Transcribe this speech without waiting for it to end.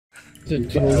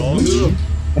Let's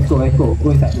go.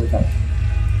 Go inside.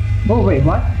 Oh wait,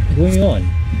 what? What's going on?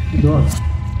 What's going on?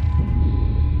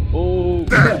 Oh, Is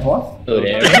that boss? Oh,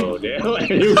 there. oh,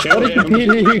 there. You killed him.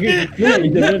 Yeah,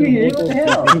 exactly. What the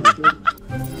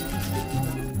hell?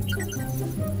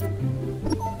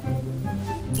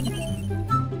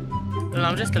 No,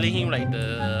 I'm just telling him like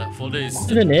the folder is.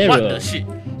 It's an error. What the shit?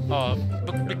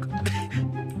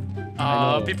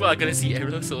 People are gonna see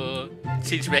error, so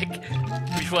change back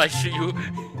before I shoot you.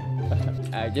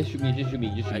 Just shoot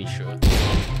me. Are you sure?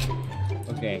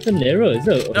 Okay. It's an error. It's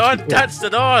a, Don't touch the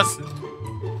doors!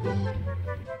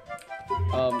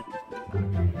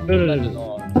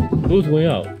 No. Who's going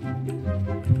out?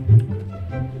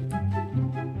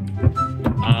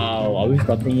 Ow, are we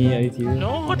stopping it? Are you serious?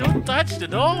 No, don't touch the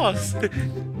doors!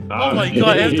 Oh my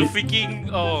god, I have to freaking.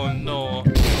 Oh no.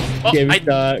 Oh, Okay, I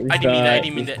restart.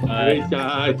 didn't mean that.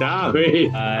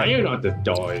 Are you not the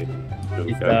toy?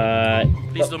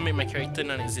 Please don't make my character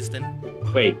non-existent.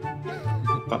 Wait.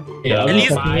 Yeah,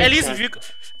 At least if you.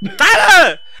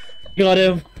 Tyler! got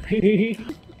him.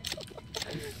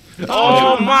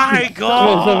 Oh my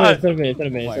god! Stop a minute.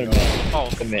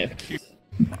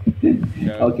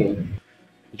 Oh, Okay.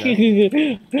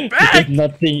 back!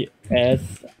 Nothing else.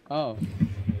 Oh.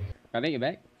 Can I get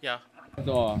back? Yeah.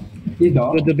 Door. This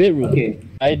door? Go to the bedroom. Okay.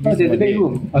 I Oh, there's a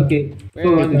bedroom. Okay. So,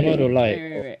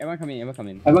 Wait. Everyone come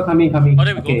in. coming. Oh,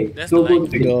 there we go. Okay. That's So the go line. to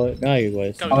sleep. Go. Now you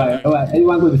guys. Come. Alright.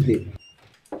 Everyone go to sleep.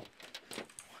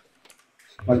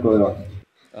 What's going on?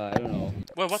 I don't know.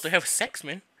 Well, what to have sex,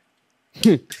 man?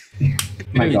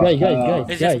 My God. Guys.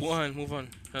 Let's just move on.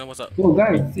 What's up? Oh,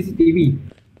 guys, CCTV.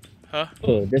 Huh?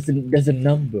 Oh, there's a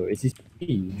number. It's just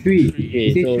 3. 3. Okay,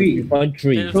 Is it so 3? you found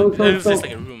 3. There's So- just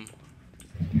like a room.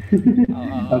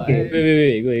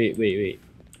 Okay. Wait.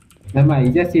 Never mind,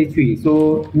 it just say 3.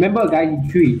 So remember, guys,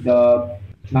 3. The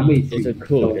number is 3. There's a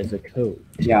code. So, There's a code.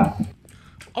 yeah.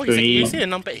 Oh, you see a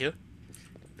numpad here?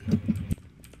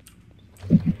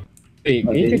 Wait,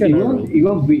 can you Okay. check You another won't. room? You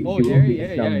won't read. Oh, you won't read.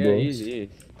 yeah, numbers. it is.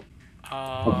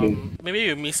 Okay. Maybe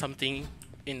you missed something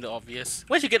in the obvious.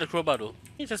 Where'd you get the crowbar though?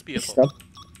 You just be a fool. Stop.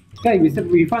 Guys,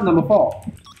 we found number 4.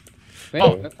 Wait,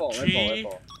 Oh, where for?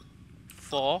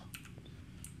 4.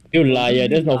 You liar,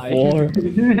 there's no 4.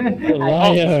 You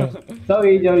liar.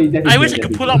 Sorry. I wish I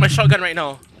could pull out my shotgun right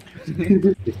now.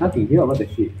 There's nothing here. What the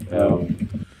shit? Hello.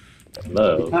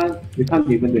 We can't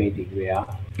even do anything. Where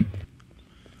are?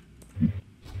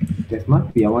 There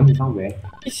must be one somewhere.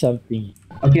 It's something.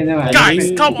 Okay, never mind.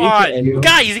 Guys, come on! you-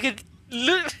 Guys, you can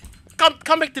look.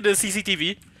 Come back to the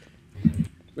CCTV.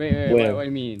 Wait, Where? what do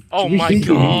you mean? Oh Which my CCTV?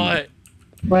 god!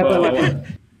 What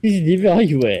happened? CCTV, how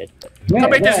you at? Where? Come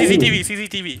back to Where are you?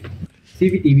 CCTV.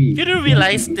 CCTV. You don't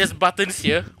realize there's buttons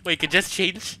here where you can just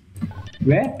change?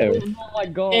 Where? Oh my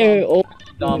god. Oh,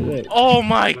 Dumb. Oh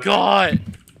my god!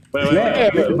 Where?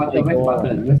 Where's the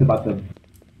button? Where's the button?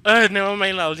 Never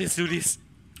mind, I'll just do this.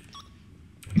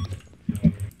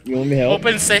 you want me help?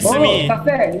 Open Oh, sesame!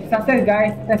 success,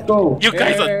 guys. Let's go. You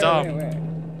guys are dumb.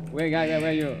 Wait, guy, where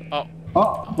are you? Oh,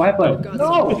 Oh, what happened?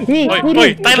 No!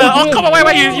 wait, Tyler! Oh, come on, why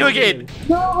are you again?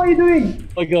 No, what are you doing?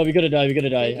 Oh god, we gotta die. Take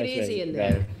it I swear. easy in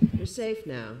there. You're safe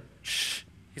now. Shh,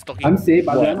 he's talking. I'm safe,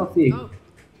 but I'm not safe. Oh,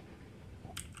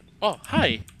 Oh,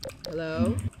 hi.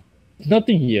 hello? There's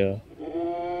nothing here.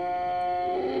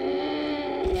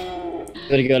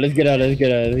 Let's get out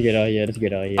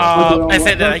here. I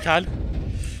said that I can't.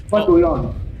 What's going on?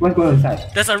 What's going on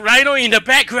inside? There's a rhino in the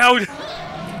background.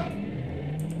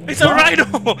 It's a rhino.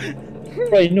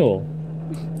 Right, no.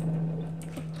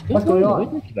 What's going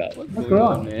on? What's that? What's going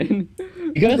on? man?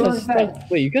 You guys Go are inside. stuck.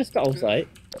 Wait, you guys stuck outside?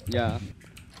 Yeah.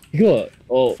 Good.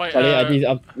 Oh, Fight, sorry, I think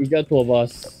we got 2 of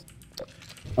us.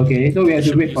 Okay, so we have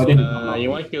to wait for them to come out. You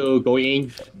want to go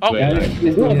in? Oh. Yeah,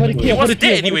 let's go. No, I found the key. It I found wasn't the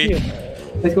key, dead I found the anyway. key.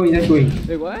 Let's go in.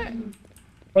 Wait, what? I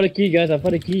found the key, guys. I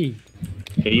found the key.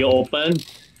 Can you open?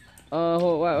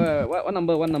 What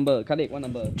number? Khalid, what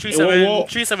number?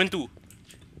 372.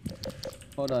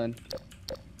 Hold on.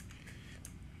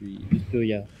 3. So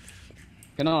yeah.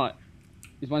 Cannot.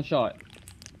 It's one shot.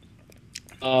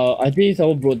 I think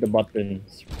someone broke the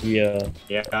buttons. Yeah.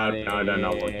 Yeah, no,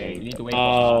 not Eh, working. you need to wait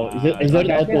Is there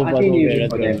an I auto think button? you Okay, wait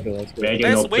let's for go. them. Let's go.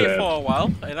 Let's wait for a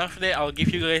while, and after that, I'll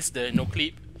give you guys the no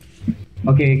clip.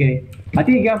 Okay. I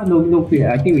think you have no fear.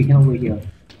 I think we cannot wait here.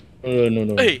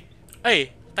 No.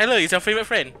 Hey, Tyler is your favorite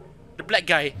friend, the black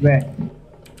guy. Where?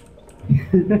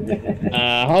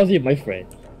 How's he my friend?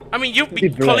 I mean, you've He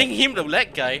been black. calling him the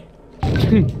black guy.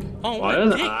 Oh Why my don't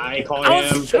dick. I call I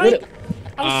him? was trying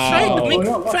to make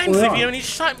What's friends going with on? you, and he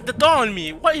shut the door on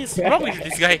me. What is wrong with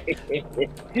this guy?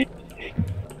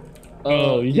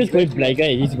 Oh, you just going black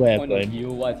guy. This is what Point of happened.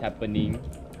 view, what's happening?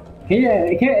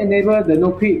 can you enable the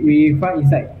no creep we fly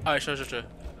inside? Alright, sure.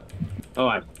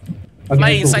 Alright. Okay, Fly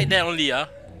let's go. inside there only, ah.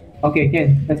 Okay,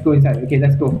 can. Let's go inside. Okay,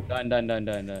 let's go. Done.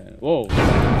 Whoa.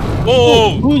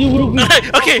 Whoa! Bro.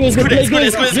 Okay, screw that.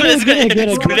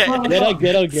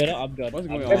 Get out. I'm done. What's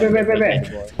going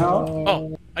Wait. on? How?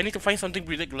 Oh, I need to find something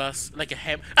really glass, like a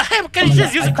hammer. A hammer? Can you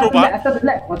just use a crowbar? I started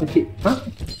lag. What the shit? Huh?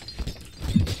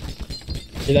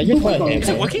 Did I just find a Is it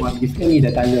hammer? working? You still need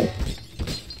the timer.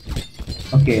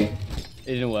 Okay.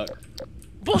 It didn't work.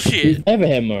 Bullshit! I have a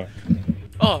hammer.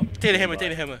 Oh, take the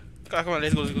hammer. Come on,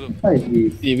 let's go. What is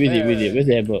this? Wait. Where's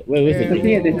the hammer? Where's the Nothing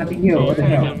here, there's nothing here. What the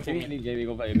hell? Gary,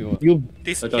 go. You.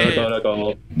 This, Let's yeah,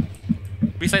 go.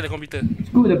 beside the computer.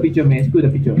 Screw the picture, man. Screw the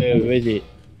picture. Where is it?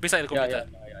 Beside the computer.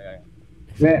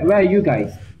 Yeah. Where are you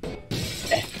guys?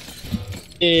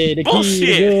 Hey, the Bullshit.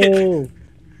 key, go!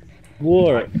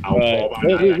 War. I'll Right. fall back.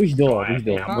 Wait, which door?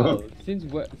 How? Since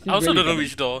I also don't know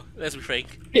which door, let's be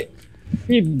frank. That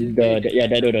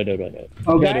door.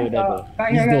 Oh, That guys, door.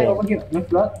 guys, This door. over here. No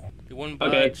slot. You won't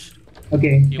Okay. budge.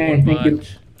 Okay, You hey, won't thank you.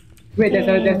 budge. Wait, there's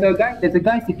a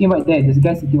guy sitting right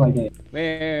there.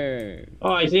 Where?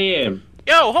 Oh, I see him.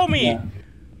 Yo, homie! Yeah.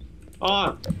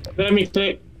 Oh, let me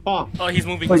click. Oh, Oh, he's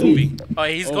moving. What is he? Oh,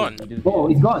 he's gone. Oh,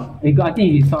 it's gone. I think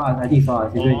he saw us. He's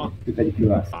going to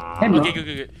kill us. Him, no? Okay,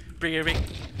 good. Bring. Never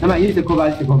mind, use the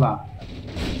crowbar.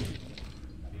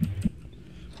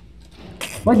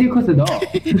 Why do you close the door?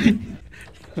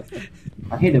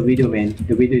 I hate the video, man.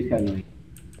 The video is kind of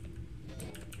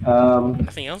annoying.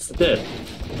 Nothing else? that's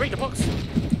it. Break the box.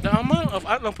 The amount of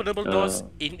unopenable doors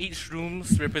in each room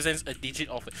represents a digit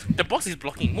of it. The box is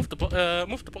blocking. Move the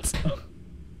box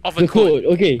of a The code. code.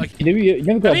 Okay. You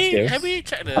never go upstairs. Have we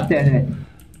checked the... Upstairs, man.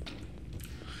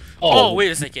 Oh, wait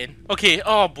a second. Okay,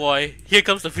 oh boy. Here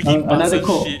comes the freaking Another puzzle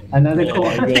code. shit. Another Oh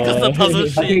my code. Here comes the puzzle Okay,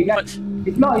 shit. Okay, guys.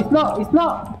 It's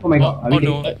not. Oh my god. Oh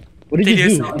no. What did It you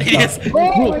is. do? It is. Bro,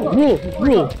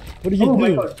 what did you Oh my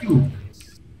do? god, you.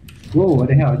 Whoa, what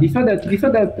the hell? This one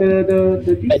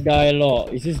That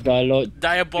dialogue. Is this dialogue?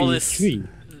 Diabolus. 3.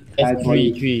 That's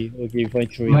Diabolus. 3. Okay, fine,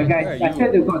 3. My guys, I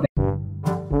said to God.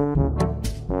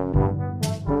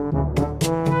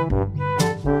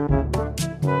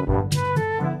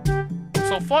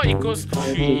 So 4 equals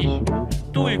 3,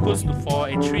 2 equals to 4,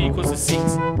 and 3 equals to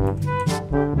 6.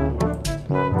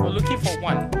 We're looking for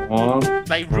 1.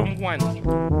 Like room 1.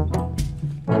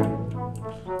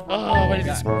 Oh, what is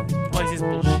this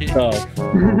bullshit? Oh,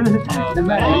 The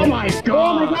man. Oh my god!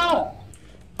 Oh my god!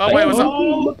 Oh, wait, what's up?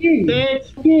 Looking.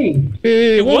 Bitch. Looking.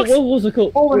 Hey, what works? was the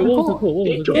code? Oh, Wait, what's what was the the code? What was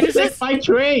the It code? was set by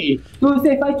tree. Two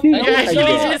say 5 3. Yeah, actually,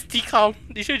 God. just decount.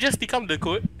 They should just decount the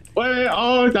code. Wait,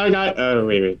 oh, die.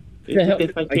 Wait. The hell?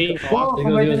 It's by tree. Whoa,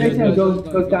 congratulations,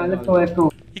 go down. Let's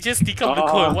go. He just decount the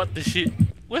code. What the shit?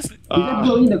 What's... You just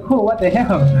go in the code. What the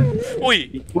hell?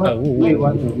 Wait. What? Wait,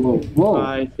 what? Whoa.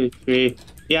 5, 6, 3.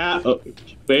 Yeah.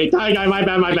 Wait, die. My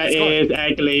bad. It's gone. It's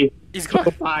actually It's gone.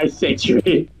 5, 6,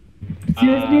 3.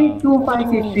 Seriously? 2 5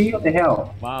 6 3? What the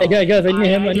hell? Wow. Hey, guys, I need a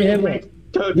hammer. Yeah, hammer. Wait,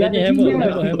 take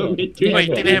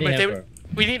the hammer.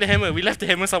 We need the hammer. We left the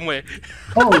hammer somewhere.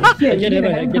 Oh shit! Get you need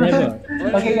hammer, the get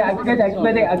hammer. Okay, yeah, I go get it.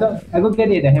 I go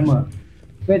get it. The hammer.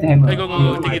 Where's the hammer? Hey, go.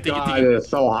 Oh my Take it. god, it's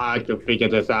so hard to figure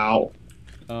this out.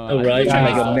 Alright, I I'm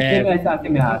think like a man.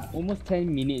 Same as us. almost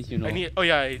 10 minutes, you know. I need... Oh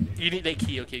yeah, you need that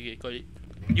key. Okay, got it.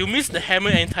 You missed the hammer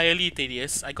entirely,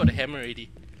 Thaddeus. I got the hammer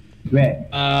already. Where?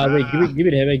 Wait, give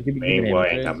it the hammer. Give it the hammer.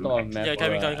 There's not a map, Yeah,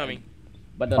 coming. alright.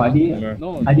 But the Oh, I last, didn't.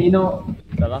 no, I didn't know.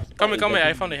 the last Come part here, is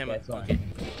I found the hammer. that's why. Okay.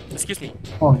 Excuse me.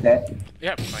 Oh, that.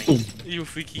 Yep, fine. You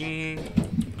freaking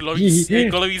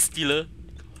glory stealer.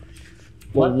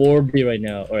 What war be right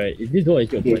now? Alright, is this door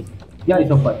is Okay. open? Yeah,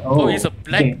 it's open. Oh, it's a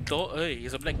black okay. door.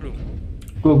 It's a black room.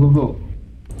 Go.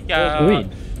 Yeah. Wait.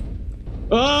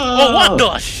 Oh, what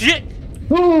the shit?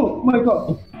 Oh my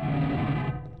god.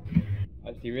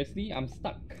 Seriously? I'm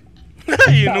stuck.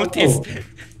 You noticed.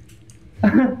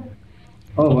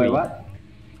 Oh, wait, what?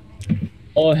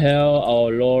 All hell,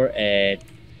 our Lord, and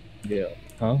yeah.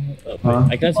 Huh? Huh?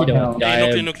 I can't see the What hell?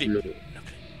 giant. No clip.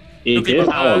 Is this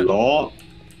our law?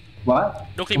 What?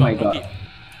 No clip, Oh my no god. clip.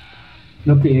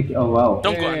 No click. Oh wow.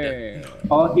 Don't go under.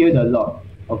 All hear the Lord.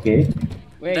 Okay.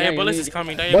 Wait, Diabolus is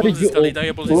coming. What Diabolus did is you coming. open?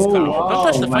 Diabolus is Oh, coming. Don't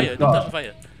touch the my fire. Don't touch the God.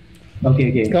 fire.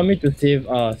 Okay. He's coming to save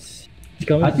us. He's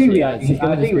coming I to think we save are- us. He's I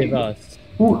coming to think we- save us.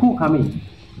 Who coming?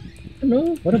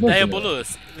 No, what about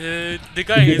Diabolus. The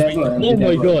guy It's is the being... devil. Oh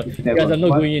my god, It's the guys, devil. I'm not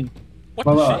What? going in. What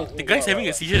Wow, the wow. shit? The guy's having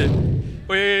a seizure.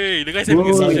 Wait, the guy's having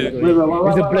a Whoa, seizure. wait,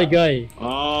 He's a black guy.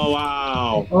 Oh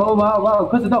wow. Oh wow.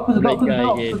 Close the door. Close the door.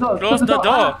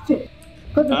 Ah, shit.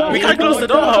 Close the door. We can't close the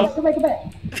door. Come back.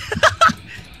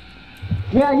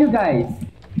 Where are you guys?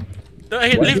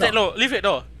 Leave that door. Leave that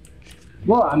door.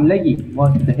 Whoa, I'm laggy.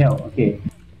 What the hell? Okay.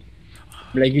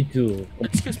 Like you too.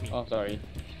 Excuse me. Oh, sorry.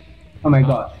 Oh my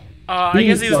god. I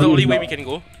guess this is the only way we can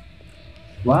go.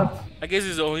 What? I guess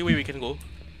this is the only way we can go.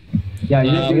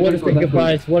 Yeah, What a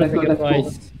sacrifice, what a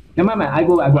sacrifice. Never mind, I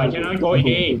go. I cannot go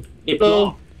in. It's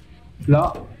blocked.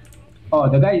 Lock. Oh,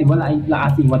 the guy is one like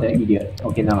asking what the idiot.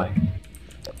 Okay, never mind.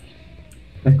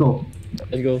 Let's go.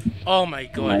 Let's go. Oh my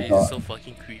god, my this god. is so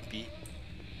fucking creepy.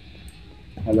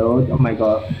 Hello. Oh my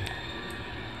god.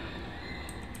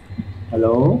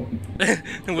 Hello.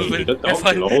 Wilvan, The have door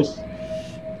fun. closed.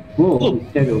 Whoa.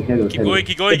 Shadow. Keep going,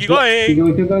 keep going, keep Keep going.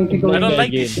 going. Keep going. Keep going. I don't like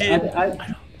Again. this shit.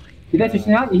 Is that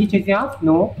chasing us? Is he chasing us?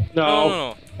 No.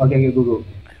 No. Okay, go.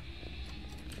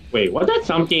 Wait, was that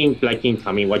something blacking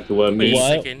coming right toward Wait me? a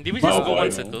What? second. Did we just What? go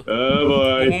one circle? Oh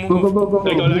boy. Move, Go, move, go, move.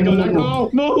 go, go. Let go.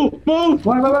 Move.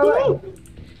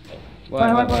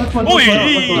 Why? Oh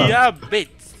yeah, bait.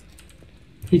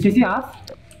 He's chasing us?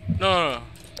 No.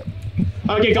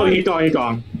 Okay, go. He's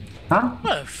gone. Huh?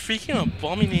 What a freaking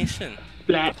abomination.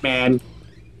 Black man.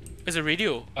 There's a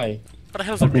radio. Hi. What the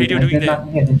hell is a radio doing there's there?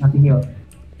 nothing here. There's nothing here.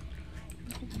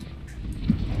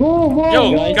 Whoa.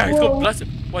 Yo, guys, guys, whoa. go blast it.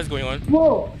 What's going on?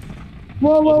 Whoa.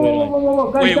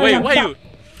 Guys, Wait, guys, why you?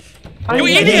 I'm You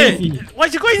lazy. idiot!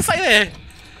 Why'd you go inside there?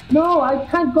 No, I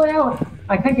can't go out.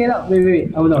 I can't get out.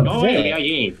 Wait. Hold on. Oh, we are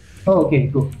in. Oh, okay,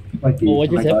 go. What Oh,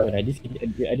 what my just God. happened? I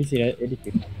didn't see that. The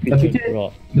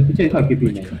picture is quite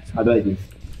creepy, man. How do I do this?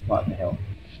 What the hell?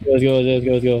 Let's go.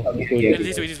 Okay.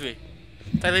 This way.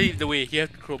 Tyler lead the way. He has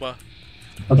crowbar.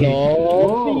 Okay.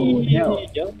 Oh, hell.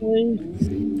 guys.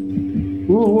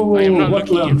 Whoa. I am not What's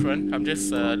looking going in on? front. I'm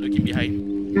just looking behind.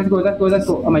 Let's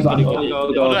go. Oh my God.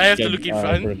 Although I have to look in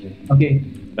front. Okay.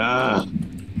 Ah.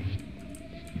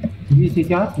 Did you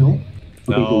see us? No?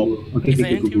 Okay, No. go. Okay, It's an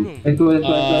go. empty room. Let's go.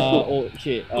 Oh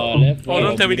shit. Left. Oh,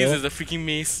 don't tell me this is a freaking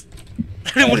maze.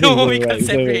 No, we can't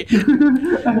separate.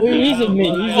 He's a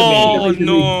maid. Oh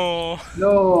no.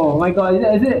 No, my God.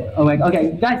 Is it? Oh my God.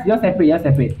 Okay, guys, you're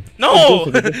separate. No!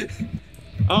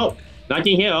 Oh,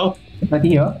 nothing here.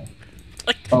 Nothing here?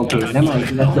 Okay, never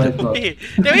mind. Let's go. Hey,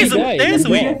 there is a way.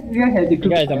 You guys have the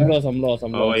Guys, I'm lost.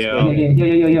 Oh, yeah. Okay,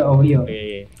 here, over here.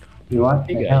 Okay. You what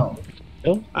the Hey, hell?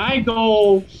 I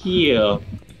go here.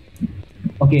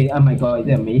 Okay, oh my God, is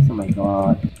it a maze? Oh my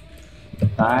God.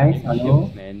 Guys,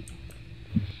 hello? Man.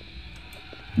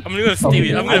 I'm gonna stay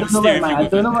with. I'm gonna stay with you. I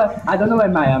don't know where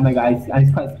my. Oh my God,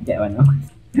 I'm quite scared right now.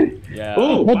 Yeah.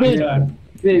 Oh, What my the- God.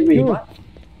 Wait, what?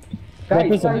 Guys,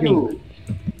 What is try something? to.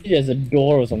 There's a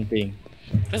door or something.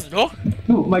 There's the door.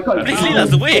 Oh my God. Please lead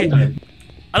us away.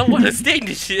 I don't want to stay in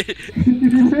this shit.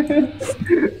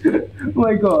 Oh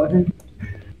my God.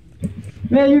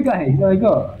 Where are you guys? Oh my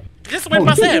God. Just went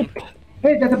past them.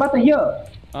 Hey, there's a button here.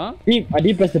 Huh? I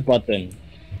did press the button.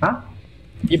 Huh?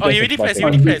 Oh, you already pressed, you Oh,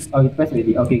 already pressed. you pressed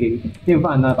already. Okay. Here we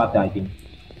found another button, I think.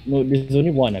 No, there's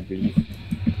only one, I believe.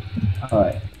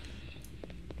 Alright.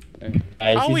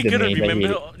 I How are see we the gonna maze, I hate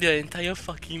remember it. the entire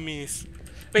fucking maze?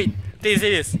 Wait, say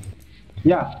this.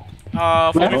 Yeah.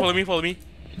 Follow me.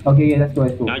 Okay, yeah, let's go.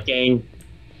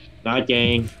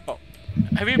 Nothing.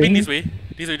 Have you been this way?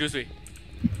 This way.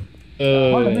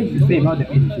 All the maze is the same.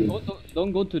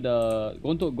 Don't go to the.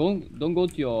 Don't go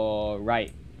to your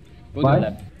right. Go What? to the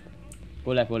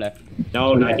left. Go left.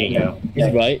 No, nothing here.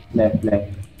 It's right. Left.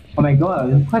 Oh my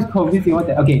God, it's quite confusing. What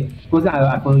the? Okay, go there.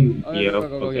 I follow you. Okay, Yeah, go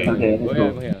okay. here. Okay, Go let's here.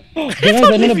 go. Go here. Guys,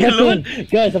 another me alone. button.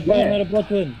 Guys, I found Yeah. another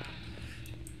button.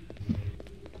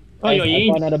 Oh, you're I in.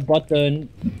 found another button.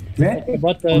 Where? A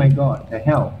button. Oh my God, the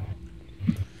hell.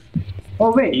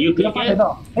 Oh wait, You click found it? the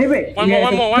door. Hey wait. One you more,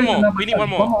 have to one press more. another We need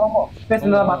button. one more. Press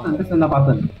another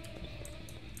button.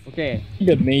 Okay.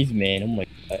 The maze, man. Oh my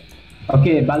god.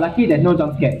 Okay, but lucky there's no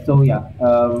jump scare. So yeah.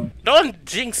 Don't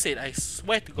jinx it, I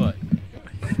swear to God.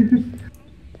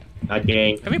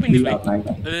 Nothing. Have you been this way? Oh my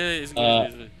God. It's good, it's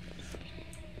good.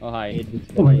 Oh hi.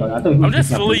 Oh my God, I thought it was I'm just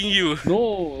following you.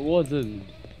 No, it wasn't.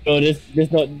 No,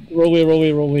 there's not. Roll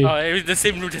away. Oh, it was the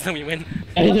same route as we went.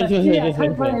 Yeah, I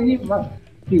can't find any button.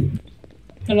 Please.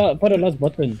 Find the last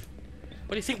button.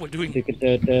 What do you think we're doing?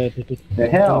 The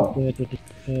hell?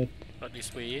 Not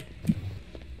this way.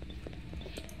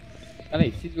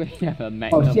 Alex, this way you have a Oh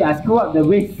magnum. shit, I screwed up the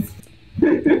waist.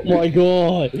 Oh my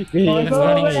god. Oh my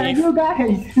God, where are you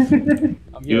guys?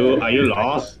 I'm here. Are you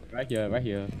lost? Right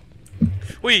here.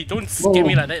 Wait, don't scare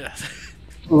me like that.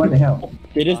 Oh, what the hell?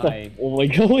 It is Hi. the. Oh my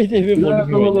god, why is everyone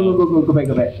Go, following me right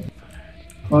now? go back.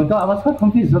 Oh my God, I was quite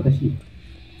confused. What the shit?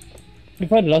 You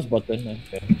find the last button.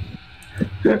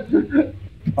 Okay.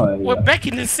 Oh, We're yeah. back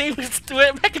in the same.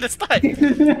 We're back in the start. Wait,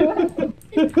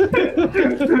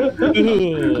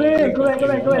 go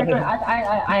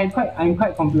back. I'm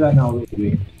quite confident now.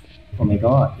 Wait. Oh my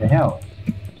god, the hell.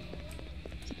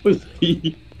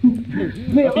 Wait,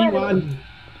 what? One.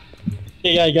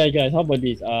 Hey guys, how about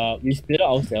this? We split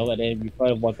out ourselves and then we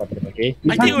find one button, okay?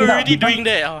 I think we're already doing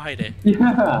that. Oh, hi there.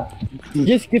 Yeah.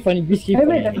 Just keep funny, Hey,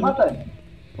 wait, there's a button.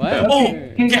 What? Oh,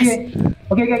 Okay, yes.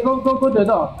 Okay, go to the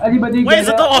door. Everybody Where's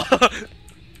the gather. door?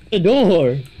 The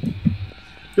door!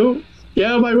 Go. Get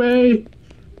out of my way.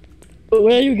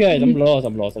 Where are you guys? I'm lost,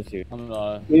 I'm serious.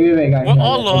 Wait, guys. We're all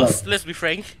hold on. lost. Let's be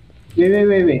frank.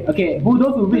 Wait. Okay, who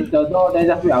those who reach the door, then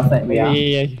just wait outside. Wait,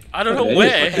 Yeah. I don't know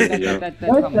where. Where's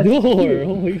the Door!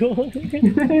 Oh my god.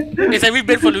 It's every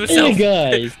man for Hey himself.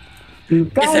 guys!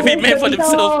 Guys, every man for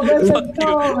themselves. Fuck you.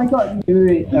 Oh my god.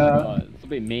 Wait. It's a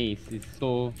bit maze. It's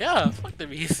so. Yeah, fuck the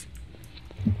beast.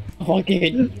 Fuck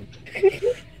it.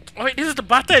 Oh wait, this is the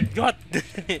button. God.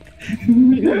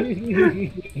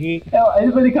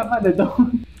 Everybody come out the door.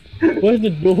 Where's the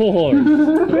door?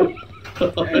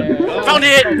 Found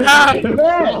it. Ah,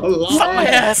 Where? suck my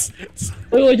ass.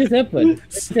 Wait, what just happened?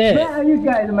 What's Where that? are you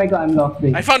guys? Oh my god, I'm lost.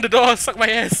 Wait. I found the door. Suck my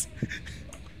ass.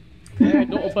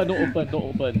 Don't open.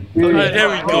 There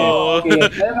we go. Okay,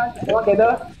 everyone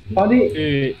gather. Found it.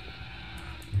 Wait.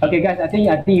 Okay, guys, I think you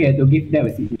have to give them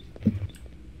a seat.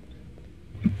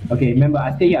 Okay, remember,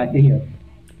 I stay here.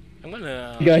 I'm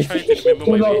gonna Guys. try to remember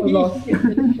Too my way. lost.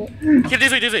 Okay,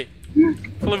 this way.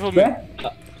 Follow me. Where?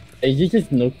 You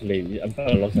just no play. I'm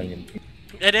kind of lost on him.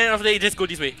 And then after that, you just go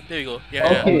this way. There we go.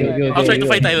 Yeah. Okay. I'll try to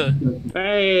find Tyler.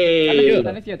 Hey.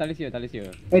 Talis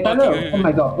here. Hey, Tyler, Okay. oh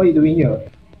my god, what are you doing here?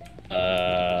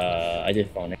 I just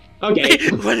found it. Okay.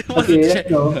 What was Okay, the let's chat?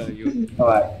 go.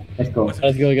 Alright, let's go.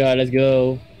 Let's go, guys. Let's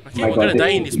go. Okay, My we're God, gonna die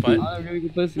this in this is part.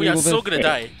 ridiculous. We are so gonna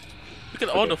die. Look at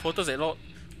all the photos and all.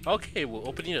 Okay, we're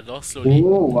opening the door slowly.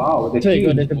 Oh wow, the Sorry, God,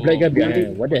 king. there's a black guy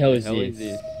behind. What the hell is Hell is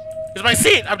this? this? It's my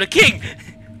seat. I'm the king.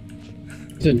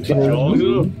 It's a troll.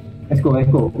 Let's go.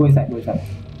 Go inside.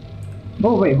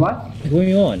 Oh wait, what? What's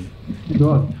going on? What's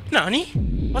going on? Nani?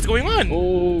 What's going on?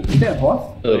 Oh, Is that a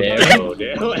boss? Oh, there. Oh,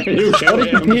 damn. You killed What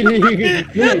him.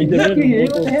 Yeah, exactly.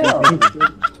 What the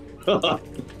hell?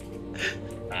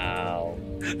 Ow.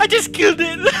 I just killed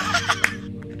it.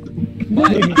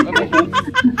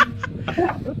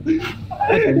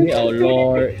 Oh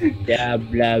Lord. Yeah,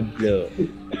 blah blah.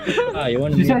 You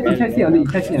want You to try see on it.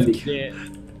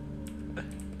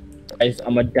 Guys,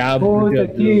 I'm a dab. Who's the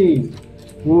king?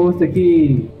 Who's the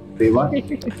king? Wait, what?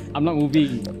 I'm not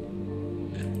moving.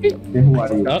 Then who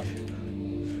are you? Up.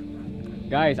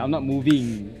 Guys, I'm not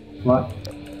moving. What?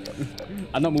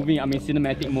 I'm not moving. I'm in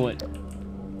cinematic mode.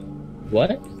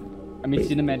 What? I'm in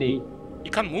cinematic.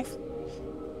 You can't move.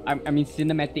 I'm in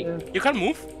cinematic. You can't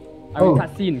move. I'm Oh.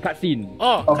 in cutscene.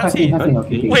 Oh, Oh, can't see. cutscene.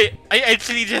 Okay. Wait, I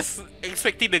actually just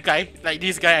expecting the guy like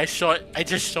this guy I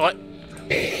just shot.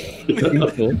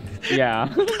 So, Yeah.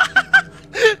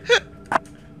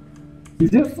 You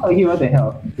just saw him. What the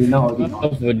hell? You know all this.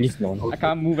 up for this non. I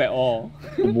can't move at all.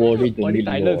 Worry to Only me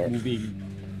Tyler's more. moving.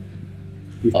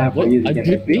 It's time for What? you to I'm get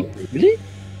dripping? back. Really?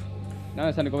 Now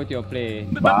it's time to go to your play.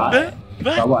 But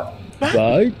what?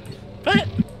 Right? But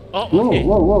oh, Whoa, okay.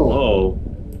 whoa. Oh.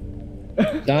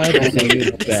 Time to send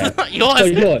you That's back. not yours. Oh,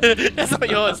 yours. That's not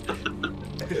yours.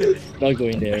 Not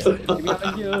going there. Give me out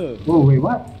of here. Whoa, wait,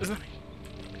 what? It's not-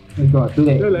 Oh my god, too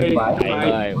late. Too late. Bye.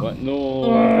 Bye. What? No.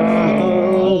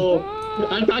 Oh.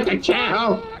 I'm not the chair.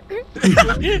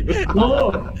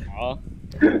 Whoa. Oh,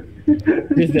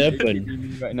 This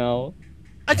happened. right now.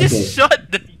 I just Okay.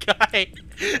 shot the guy.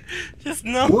 Just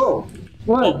now. Whoa.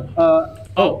 What? Oh.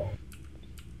 Oh,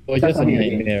 it's just a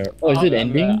nightmare. Oh, is it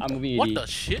ending? I'm moving What already. the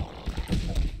shit?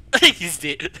 He's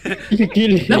dead. You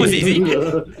kill him. That was easy.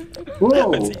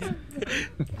 Whoa.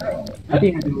 I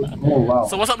think I do. Oh wow.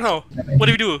 So what's up now? What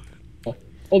do we do?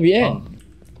 Oh, we end.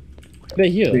 They're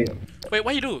here. Wait. Wait,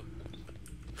 what you do?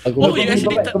 I'll go Oh, back. you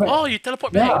actually back, go back. oh, you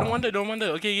teleport back. Yeah. Don't wonder.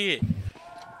 Okay.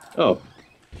 Oh.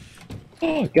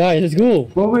 Guys, let's go.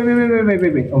 Oh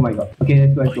wait. Oh my god.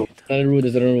 Okay, let's go.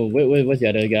 There's another rule. Wait, what's the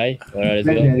other guy? Alright, let's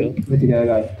go. Where's the other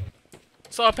guy?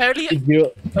 So apparently,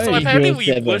 Zero. so apparently we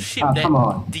 07. worship Ah, that come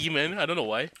on. demon. I don't know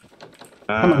why.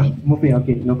 Come on, move in.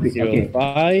 Okay, no quick. Okay.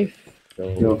 05.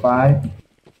 So, 05.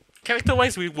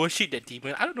 Character-wise, we worship that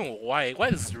demon. I don't know why.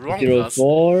 What is wrong with us?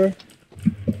 04.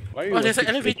 Why are you Oh, there's an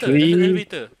watching elevator. Three. There's an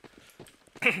elevator.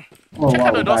 Oh Check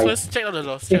out the wow, doors guys. first. Check out the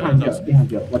doors. Check out the doors.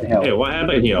 800. What the hell? Hey, what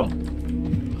happened here?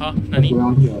 Huh? What's Nani? going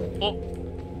on here?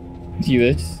 Oh,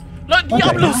 Serious? Lord What the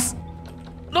Diabolus!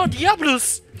 Lord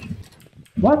Diabolus!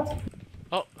 What?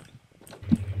 Oh,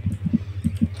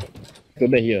 Go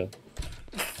back here.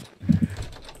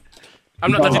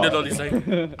 I'm not touching the door this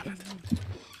time.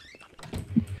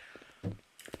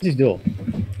 This door.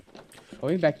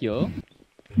 Going back here.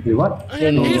 Wait, what?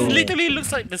 It no. literally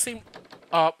looks like the same.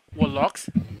 Wall locks.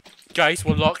 Guys,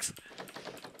 wall locks.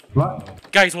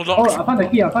 What? Guys, wall Oh, locks. I found the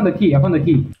key. I found the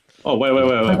key. Oh, wait.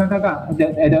 Come. At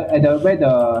the where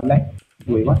the like.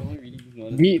 Wait, what?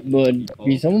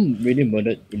 Someone really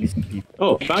murdered this people.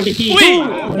 Oh, found the key. Wait,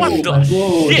 what the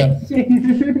Whoa,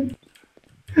 shit?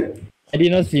 I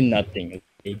did not see nothing.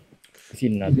 Okay, see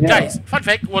nothing. Yeah. Guys, fun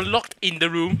fact, we're locked in the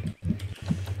room.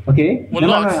 Okay. We're No,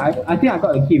 locked. I think I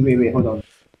got a key. Wait, hold on.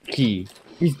 Key.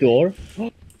 This door.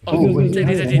 Oh, wait, check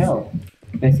what this, the hell?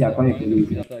 Let's see, I call it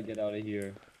police. After I get out of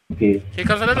here. Okay. Here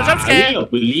comes another jump Are scare. you a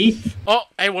police? Oh,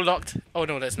 I was locked. Oh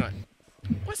no, that's not.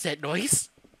 What's that noise?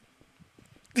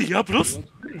 Diablos?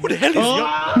 Who the hell is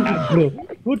you? Bro,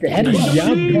 who the hell is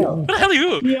Diablo? Who the hell are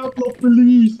you? Diablo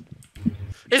police.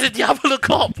 It's a Diablo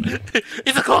cop.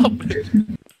 It's a cop.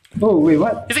 Oh, wait,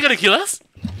 what? Is he gonna kill us?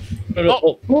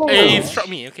 Oh, Oh, Hey, it struck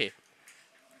me. Okay.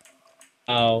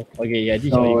 ow. Okay, yeah,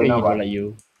 this Oh, one you now can what? like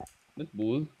you. That's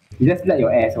bull. you just let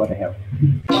your ass, what the hell?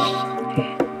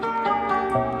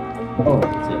 Oh,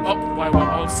 Oh, why?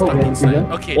 I was stuck we're in inside.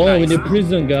 prison? Okay, Oh, nice. in the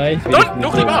prison, guys.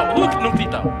 Don't clip out. Who no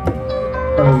clip out?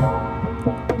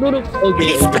 No. Okay,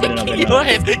 He's okay, back in your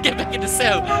ass. Get back in the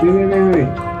cell. wait.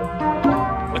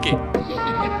 Okay.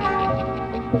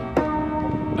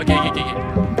 Okay.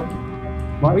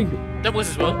 What? That was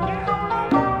as well.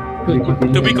 We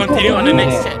continue. To be continued on the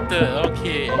next chapter.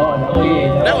 Okay. Oh, okay.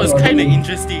 That was kind of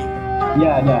interesting.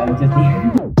 Yeah,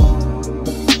 interesting.